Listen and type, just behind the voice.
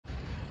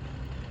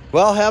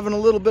Well, having a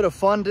little bit of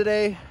fun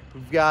today.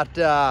 We've got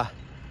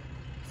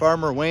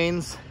Farmer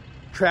Wayne's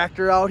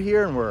tractor out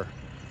here and we're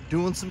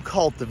doing some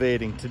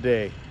cultivating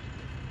today.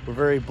 We're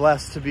very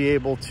blessed to be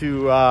able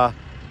to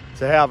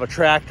have a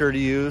tractor to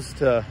use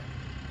to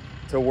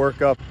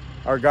work up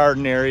our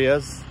garden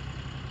areas.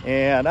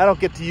 And I don't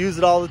get to use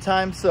it all the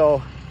time,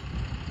 so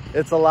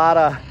it's a lot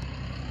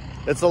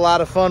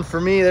of fun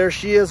for me. There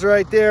she is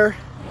right there.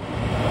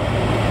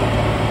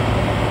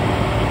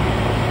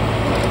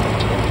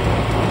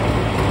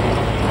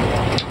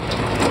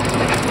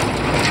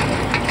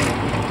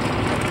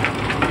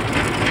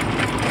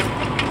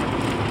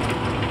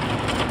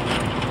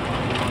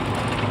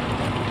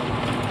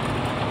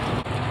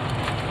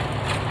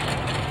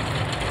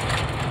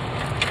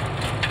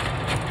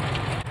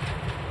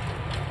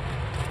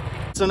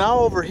 So now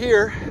over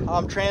here,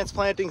 I'm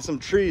transplanting some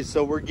trees.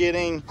 So we're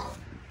getting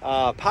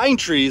pine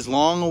trees,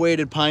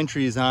 long-awaited pine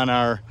trees on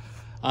our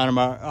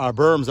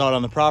berms out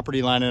on the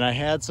property line. And I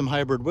had some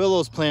hybrid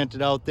willows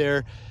planted out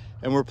there,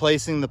 and we're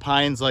placing the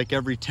pines like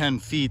every 10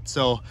 feet.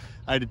 So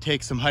I had to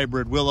take some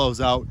hybrid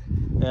willows out,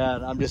 and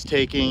I'm just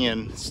taking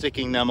and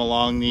sticking them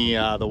along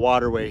the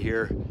waterway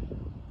here.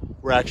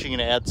 We're actually going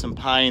to add some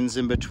pines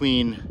in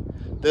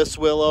between this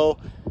willow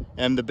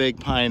and the big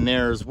pine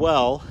there as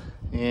well,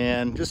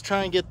 and just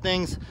try and get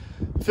things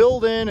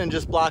filled in and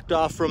just blocked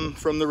off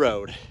from the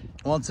road.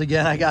 Once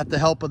again, I got the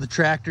help of the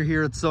tractor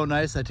here. It's so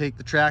nice. I take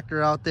the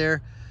tractor out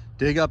there,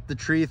 dig up the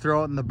tree,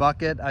 throw it in the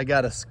bucket. I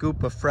got a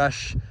scoop of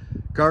fresh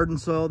garden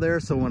soil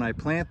there, so when I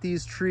plant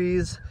these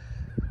trees,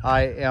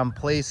 I am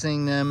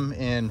placing them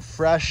in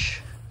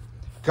fresh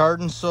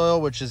garden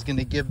soil, which is going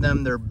to give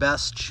them their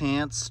best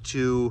chance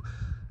to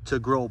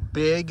grow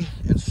big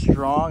and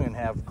strong and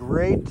have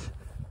great,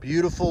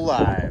 beautiful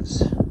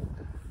lives.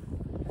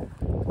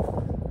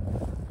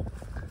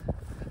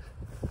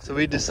 So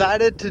we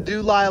decided to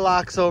do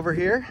lilacs over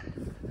here,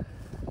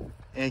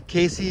 and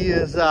Casey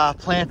is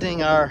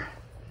planting our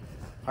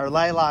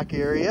lilac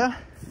area.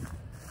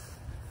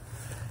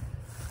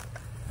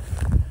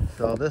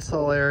 So this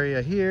whole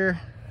area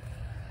here,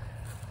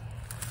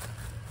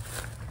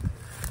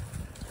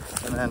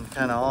 and then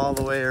kind of all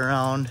the way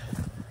around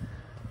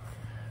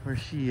where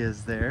she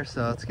is there.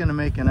 So it's gonna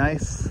make a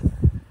nice,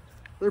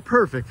 they're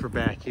perfect for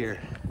back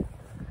here.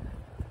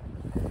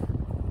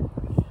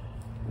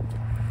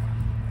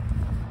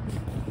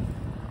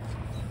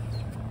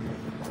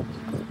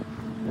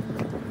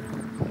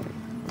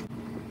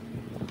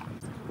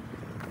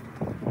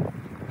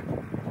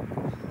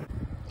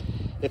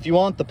 If you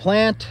want the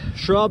plant,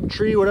 shrub,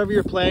 tree, whatever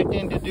you're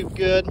planting to do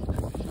good,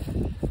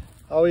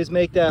 always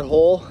make that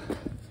hole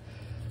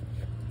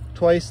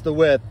twice the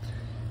width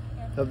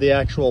of the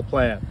actual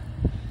plant.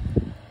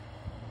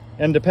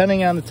 And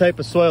depending on the type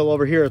of soil,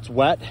 over here it's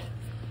wet,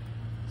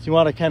 so you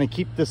want to kind of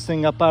keep this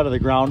thing up out of the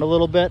ground a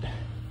little bit.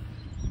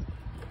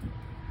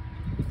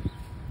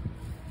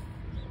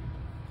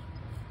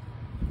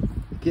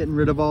 Getting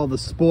rid of all the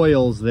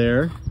spoils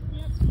there.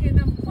 Yep, getting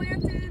them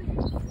planted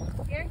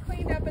and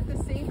cleaned up at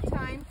the same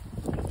time.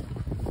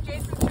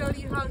 Jason showed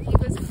you how he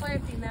was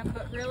planting them,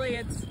 but really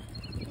it's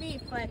me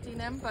planting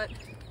them, but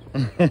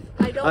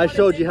I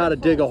showed you how to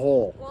dig a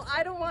hole. Well,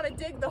 I don't want to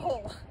dig the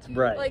hole.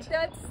 Right. Like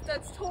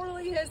that's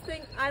totally his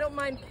thing. I don't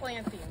mind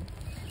planting.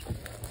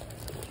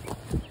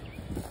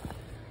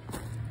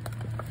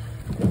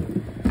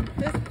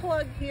 This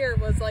plug here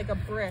was like a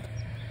brick.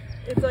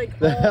 It's like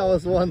that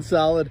was one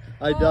solid.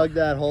 I dug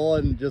that hole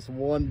and just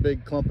one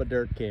big clump of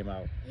dirt came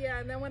out. Yeah,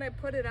 and then when I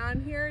put it on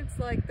here, it's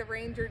like the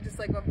Ranger just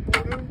like a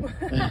boom.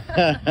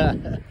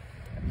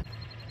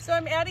 So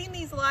I'm adding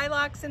these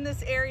lilacs in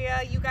this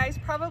area. You guys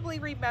probably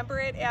remember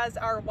it as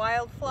our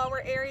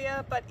wildflower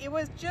area, but it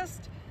was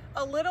just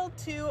a little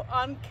too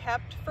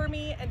unkept for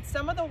me, and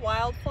some of the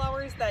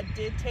wildflowers that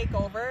did took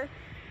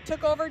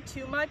over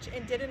too much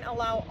and didn't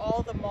allow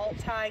all the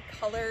multi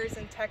colors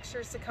and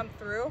textures to come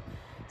through.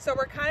 So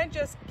we're kind of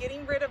just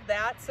getting rid of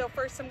that. So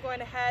first I'm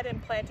going ahead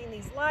and planting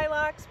these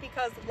lilacs,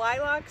 because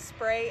lilac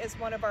spray is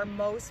one of our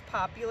most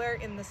popular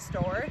in the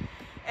store,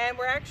 and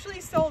we're actually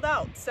sold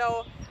out.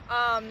 So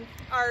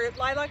our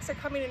lilacs are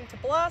coming into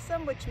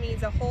blossom, which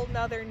means a whole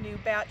nother new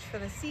batch for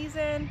the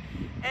season.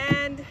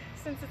 And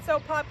since it's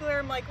so popular,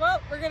 I'm like,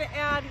 well, we're gonna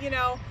add,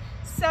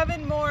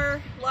 7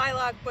 more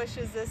lilac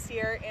bushes this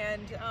year.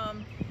 And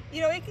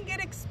it can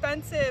get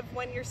expensive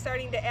when you're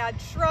starting to add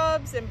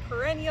shrubs and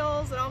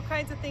perennials and all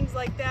kinds of things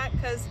like that,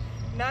 because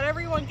not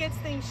everyone gets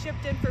things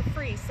shipped in for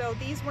free. So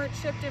these weren't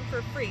shipped in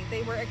for free,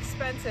 they were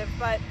expensive,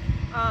 but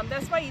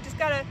that's why you just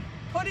gotta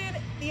put in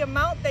the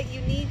amount that you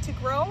need to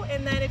grow,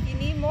 and then if you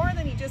need more,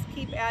 then you just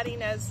keep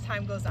adding as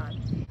time goes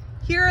on.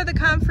 Here are the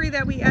comfrey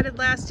that we added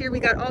last year.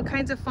 We got all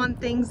kinds of fun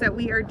things that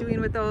we are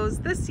doing with those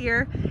this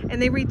year, and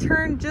they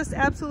returned just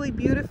absolutely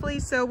beautifully.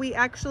 So we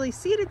actually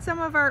seeded some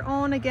of our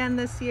own again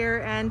this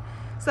year, and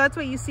so that's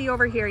what you see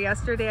over here.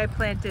 Yesterday I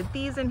planted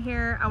these in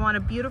here. I want a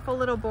beautiful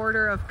little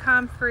border of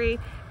comfrey,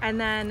 and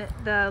then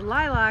the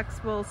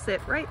lilacs will sit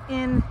right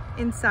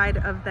inside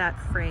of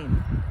that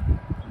frame.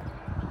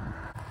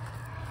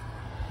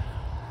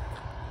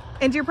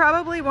 And you're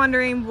probably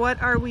wondering,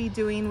 what are we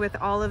doing with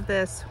all of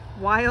this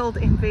wild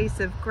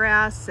invasive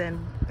grass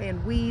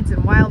and weeds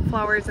and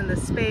wildflowers in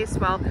this space?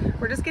 Well,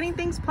 we're just getting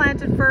things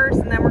planted first,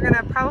 and then we're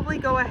gonna probably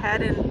go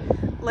ahead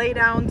and lay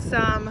down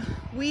some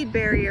weed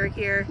barrier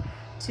here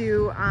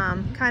to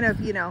kind of,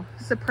 you know,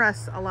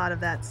 suppress a lot of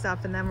that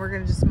stuff, and then we're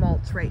gonna just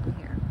mulch right in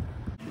here.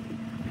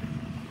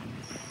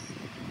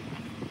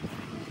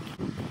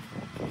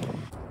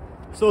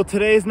 So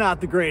today's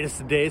not the greatest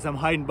of days. I'm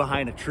hiding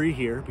behind a tree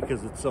here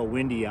because it's so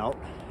windy out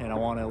and I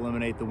want to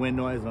eliminate the wind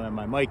noise when I have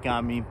my mic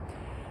on me.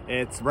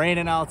 It's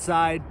raining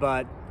outside,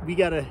 but we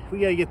gotta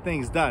get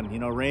things done. You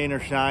know, rain or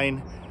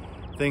shine,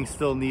 things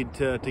still need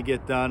to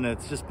get done.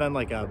 It's just been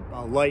like a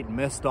light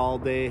mist all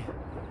day.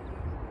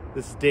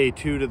 This is day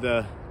 2 to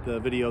the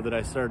video that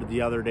I started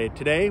the other day.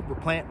 Today we're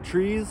planting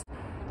trees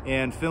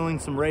and filling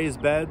some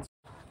raised beds.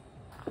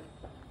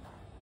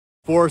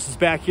 Forrest is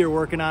back here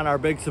working on our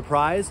big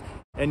surprise.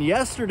 And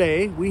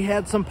yesterday we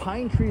had some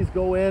pine trees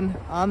go in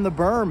on the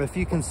berm. If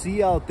you can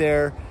see out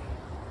there,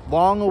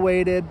 long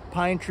awaited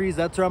pine trees.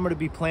 That's where I'm going to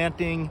be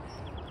planting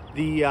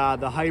the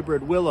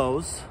hybrid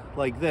willows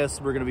like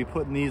this. We're going to be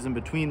putting these in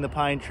between the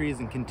pine trees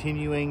and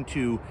continuing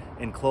to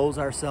enclose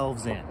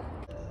ourselves in.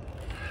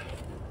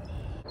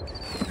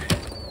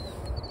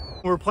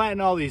 We're planting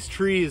all these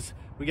trees.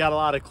 We got a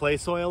lot of clay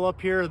soil up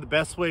here. The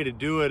best way to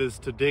do it is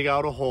to dig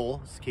out a hole.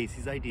 This is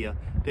Casey's idea.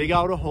 Dig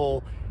out a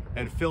hole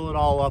and fill it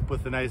all up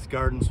with a nice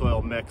garden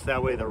soil mix.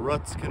 That way the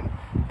roots can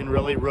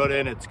really root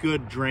in. It's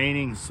good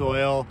draining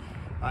soil.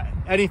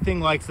 Anything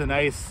likes a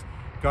nice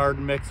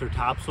garden mix or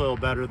topsoil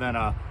better than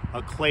a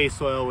clay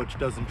soil, which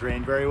doesn't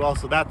drain very well.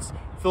 So that's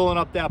filling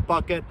up that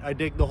bucket. I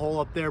dig the hole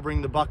up there,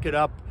 bring the bucket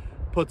up,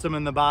 puts them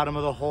in the bottom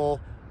of the hole,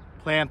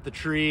 plant the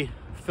tree,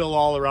 fill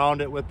all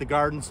around it with the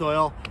garden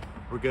soil.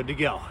 We're good to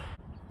go.